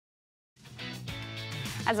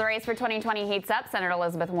As the race for 2020 heats up, Senator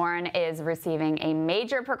Elizabeth Warren is receiving a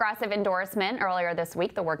major progressive endorsement. Earlier this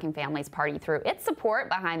week, the Working Families Party threw its support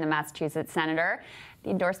behind the Massachusetts senator. The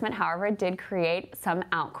endorsement, however, did create some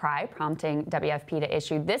outcry, prompting WFP to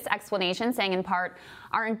issue this explanation, saying in part,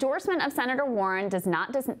 "Our endorsement of Senator Warren does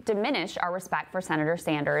not diminish our respect for Senator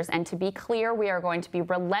Sanders, and to be clear, we are going to be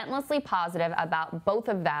relentlessly positive about both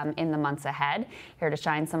of them in the months ahead." Here to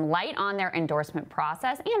shine some light on their endorsement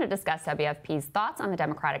process and to discuss WFP's thoughts on the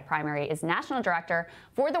Democratic primary is National Director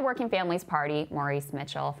for the Working Families Party, Maurice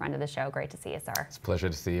Mitchell, friend of the show. Great to see you, sir. It's a pleasure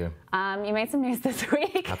to see you. You made some news this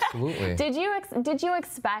week. Absolutely. Did you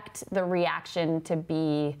expect the reaction to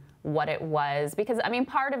be what it was? Because, I mean,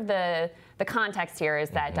 part of the context here is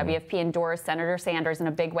that WFP endorsed Senator Sanders in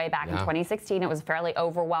a big way back in 2016. It was a fairly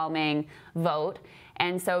overwhelming vote.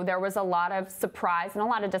 And so there was a lot of surprise and a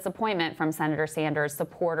lot of disappointment from Senator Sanders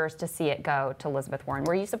supporters to see it go to Elizabeth Warren.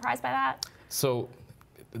 Were you surprised by that? So,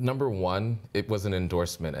 number one, it was an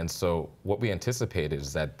endorsement. And so what we anticipated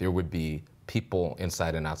is that there would be people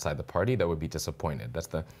inside and outside the party that would be disappointed. That's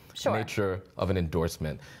the nature of an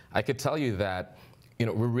endorsement. I could tell you that, you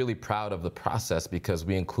know, we're really proud of the process because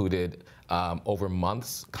we included over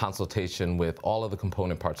months consultation with all of the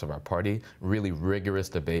component parts of our party, really rigorous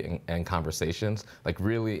debate and conversations, like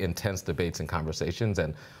really intense debates and conversations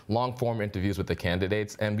and long form interviews with the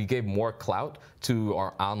candidates. And we gave more clout to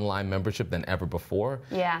our online membership than ever before.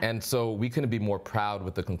 Yeah. And so we couldn't be more proud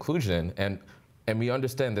with the conclusion. And we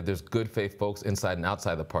understand that there's good faith folks inside and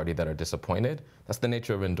outside the party that are disappointed. That's the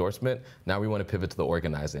nature of endorsement. Now we want to pivot to the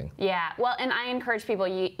organizing. Yeah, well, and I encourage people,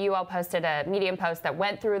 you all posted a Medium post that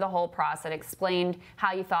went through the whole process, explained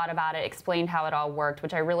how you thought about it, explained how it all worked,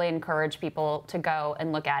 which I really encourage people to go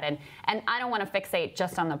and look at. And I don't want to fixate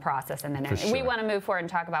just on the process in the minute. Sure. We want to move forward and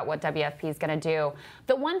talk about what WFP is going to do.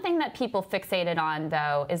 The one thing that people fixated on,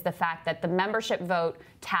 though, is the fact that the membership vote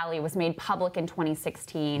tally was made public in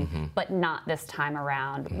 2016, but not this time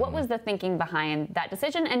around. What was the thinking behind that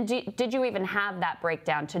decision? And did you even have that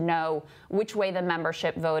breakdown to know which way the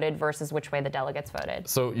membership voted versus which way the delegates voted?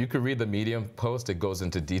 So you could read the Medium post. It goes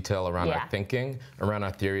into detail around our thinking, around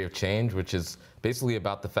our theory of change, which is basically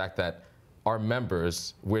about the fact that our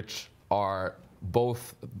members, which are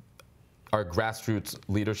both our grassroots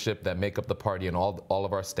leadership that make up the party in all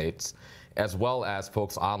of our states, as well as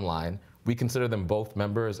folks online, we consider them both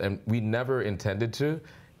members, and we never intended to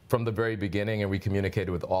from the very beginning, and we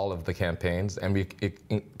communicated with all of the campaigns, and we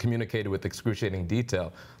communicated with excruciating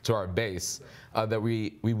detail to our base that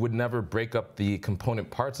we would never break up the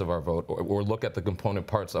component parts of our vote or look at the component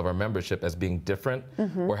parts of our membership as being different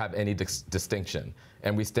or have any distinction.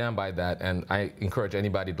 And we stand by that, and I encourage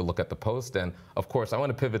anybody to look at the post. And of course, I want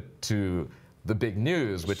to pivot to the big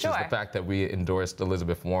news, which is the fact that we endorsed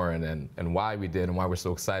Elizabeth Warren and why we did and why we're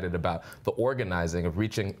so excited about the organizing of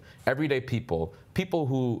reaching everyday people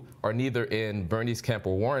who are neither in Bernie's camp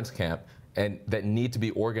or Warren's camp, and that need to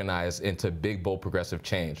be organized into big, bold, progressive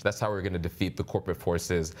change. That's how we're going to defeat the corporate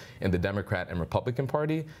forces in the Democrat and Republican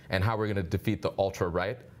Party, and how we're going to defeat the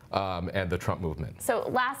ultra-right and the Trump movement. So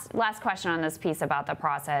last question on this piece about the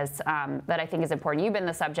process that I think is important. You've been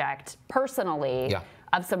the subject personally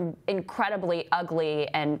of some incredibly ugly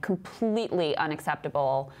and completely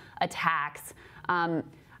unacceptable attacks. I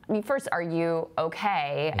mean, first, are you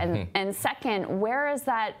okay? And second, where is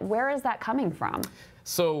that coming from?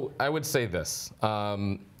 So I would say this: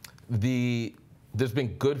 there's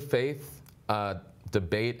been good faith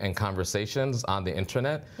debate and conversations on the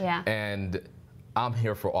internet, and I'm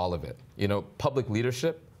here for all of it. You know, public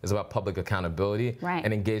leadership is about public accountability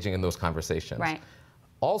and engaging in those conversations.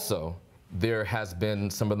 Also, there has been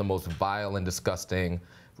some of the most vile and disgusting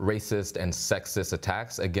racist and sexist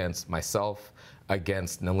attacks against myself,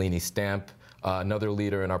 against Nalini Stamp, another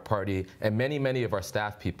leader in our party, and many, many of our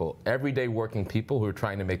staff people, everyday working people who are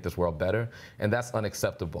trying to make this world better, and that's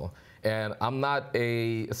unacceptable. And I'm not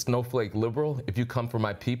a snowflake liberal. If you come for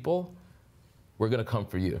my people, we're going to come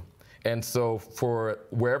for you. And so for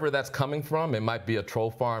wherever that's coming from, it might be a troll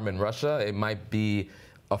farm in Russia, it might be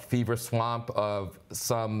a fever swamp of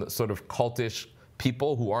some sort of cultish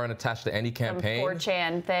people who aren't attached to any campaign. Some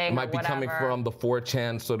 4chan thing. It might be coming from the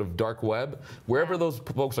 4chan sort of dark web. Wherever those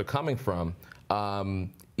folks are coming from,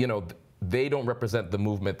 you know, they don't represent the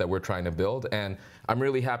movement that we're trying to build. And I'm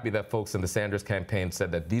really happy that folks in the Sanders campaign said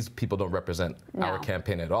that these people don't represent our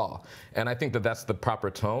campaign at all. And I think that that's the proper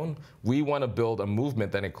tone. We want to build a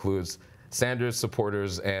movement that includes Sanders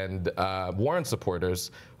supporters and Warren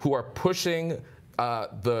supporters who are pushing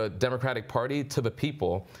the Democratic Party to the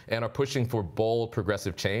people and are pushing for bold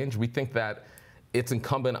progressive change. We think that it's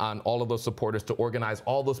incumbent on all of those supporters to organize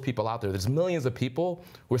all those people out there. There's millions of people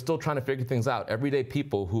who are still trying to figure things out. Everyday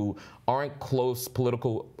people who aren't close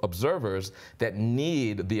political observers that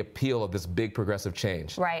need the appeal of this big progressive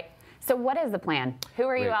change. Right. So what is the plan? Who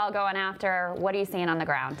are you all going after? What are you seeing on the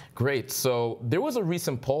ground? Great. So there was a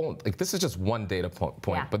recent poll, like this is just one data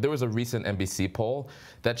point, but there was a recent NBC poll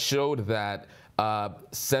that showed that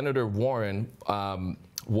Senator Warren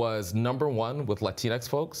was #1 with Latinx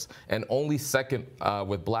folks and only second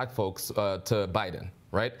with black folks to Biden,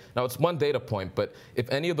 right? Now, it's one data point, but if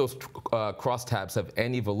any of those crosstabs have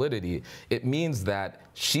any validity, it means that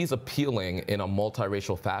she's appealing in a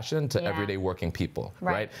multiracial fashion to everyday working people,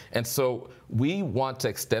 right? And so we want to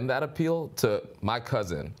extend that appeal to my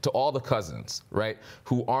cousin, to all the cousins, right,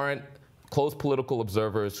 who aren't close political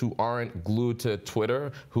observers, who aren't glued to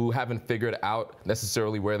Twitter, who haven't figured out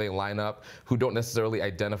necessarily where they line up, who don't necessarily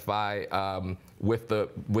identify with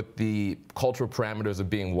the cultural parameters of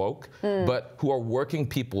being woke, but who are working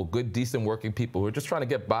people, good, decent working people who are just trying to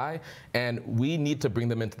get by, and we need to bring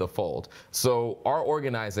them into the fold. So our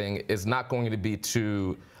organizing is not going to be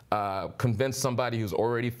to convince somebody who's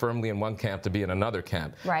already firmly in one camp to be in another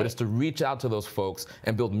camp. But it's to reach out to those folks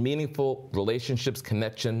and build meaningful relationships,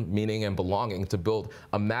 connection, meaning, and belonging to build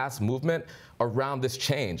a mass movement around this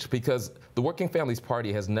change. Because the Working Families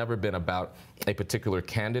Party has never been about a particular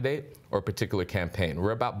candidate or a particular campaign.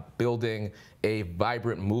 We're about building a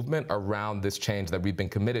vibrant movement around this change that we've been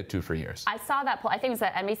committed to for years. I saw that poll. I think it was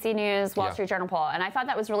the NBC News, Wall Street Journal poll, and I thought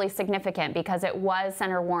that was really significant because it was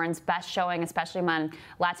Senator Warren's best showing, especially among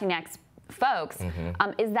Latinx folks.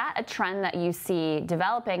 Is that a trend that you see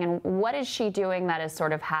developing, and what is she doing that is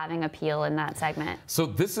sort of having appeal in that segment? So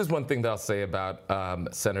this is one thing that I'll say about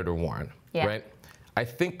Senator Warren, right? I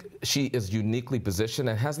think she is uniquely positioned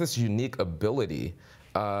and has this unique ability.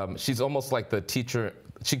 She's almost like the teacher.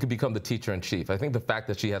 She could become the teacher in chief. I think the fact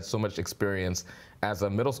that she had so much experience as a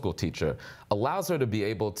middle school teacher allows her to be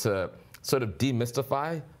able to sort of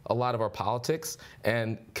demystify a lot of our politics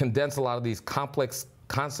and condense a lot of these complex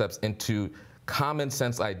concepts into common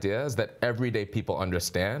sense ideas that everyday people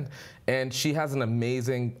understand. And she has an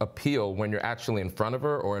amazing appeal when you're actually in front of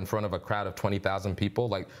her or in front of a crowd of 20,000 people,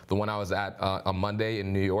 like the one I was at on Monday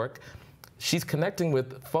in New York. She's connecting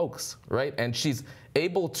with folks, right? And she's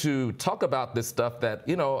able to talk about this stuff that,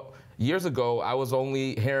 you know, years ago I was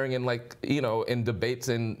only hearing in, like, you know, in debates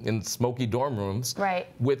in smoky dorm rooms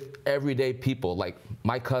with everyday people, like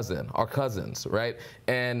my cousin, our cousins, right?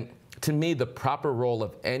 And to me, the proper role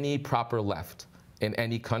of any proper left in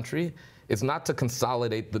any country is not to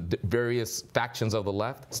consolidate the various factions of the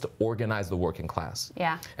left, it's to organize the working class.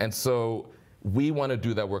 And so we want to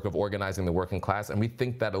do that work of organizing the working class, and we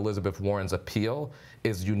think that Elizabeth Warren's appeal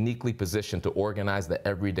is uniquely positioned to organize the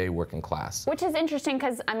everyday working class. Which is interesting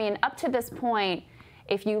because, I mean, up to this point,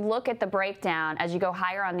 if you look at the breakdown, as you go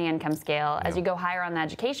higher on the income scale, as you go higher on the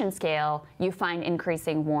education scale, you find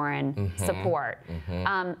increasing Warren support.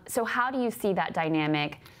 So how do you see that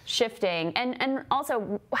dynamic shifting? And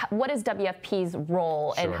also, what is WFP's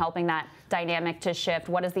role in helping that dynamic to shift?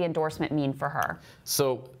 What does the endorsement mean for her?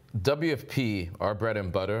 So WFP, our bread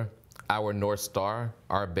and butter, our North Star,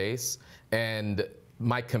 our base, and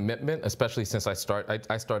my commitment, especially since I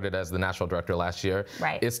started as the national director last year,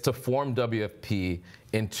 is to form WFP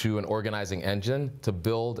into an organizing engine to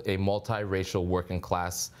build a multiracial working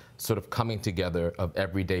class sort of coming together of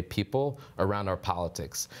everyday people around our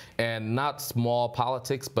politics. And not small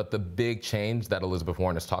politics, but the big change that Elizabeth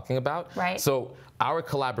Warren is talking about. So our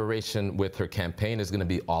collaboration with her campaign is going to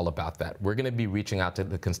be all about that. We're going to be reaching out to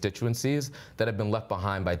the constituencies that have been left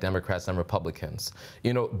behind by Democrats and Republicans.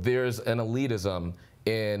 You know, there's an elitism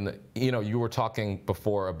in, you know, you were talking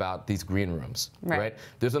before about these green rooms, right?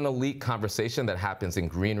 There's an elite conversation that happens in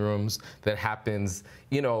green rooms, that happens,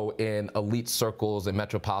 you know, in elite circles in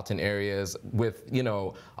metropolitan areas with, you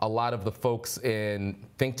know, a lot of the folks in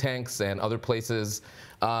think tanks and other places.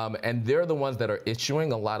 And they're the ones that are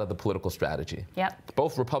issuing a lot of the political strategy.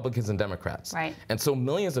 Both Republicans and Democrats. And so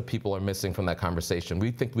millions of people are missing from that conversation. We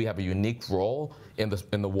think we have a unique role in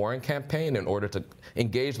the Warren campaign in order to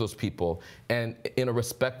engage those people and in a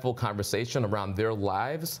respectful conversation around their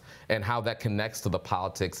lives and how that connects to the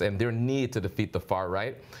politics and their need to defeat the far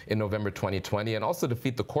right in November 2020 and also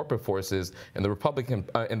defeat the corporate forces in the Republican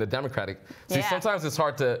and the Democratic. See, sometimes it's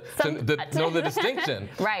hard to know the distinction.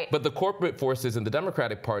 But the corporate forces in the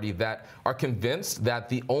Democratic Party that are convinced that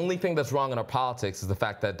the only thing that's wrong in our politics is the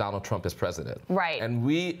fact that Donald Trump is president. And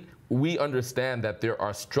we understand that there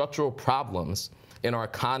are structural problems in our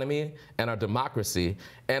economy and our democracy,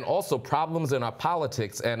 and also problems in our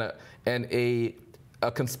politics and a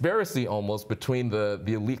a conspiracy almost between the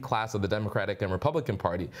elite class of the Democratic and Republican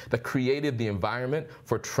Party that created the environment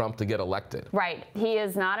for Trump to get elected. Right. He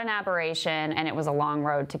is not an aberration, and it was a long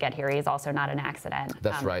road to get here. He's also not an accident.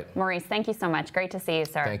 That's right. Maurice, thank you so much. Great to see you,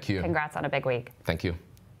 sir. Thank you. Congrats on a big week. Thank you.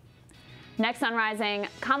 Next on Rising,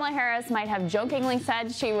 Kamala Harris might have jokingly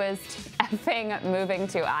said she was effing moving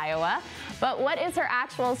to Iowa. But what is her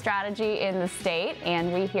actual strategy in the state?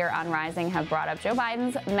 And we here on Rising have brought up Joe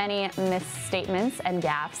Biden's many misstatements and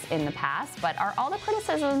gaffes in the past. But are all the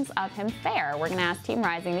criticisms of him fair? We're going to ask Team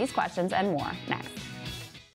Rising these questions and more next.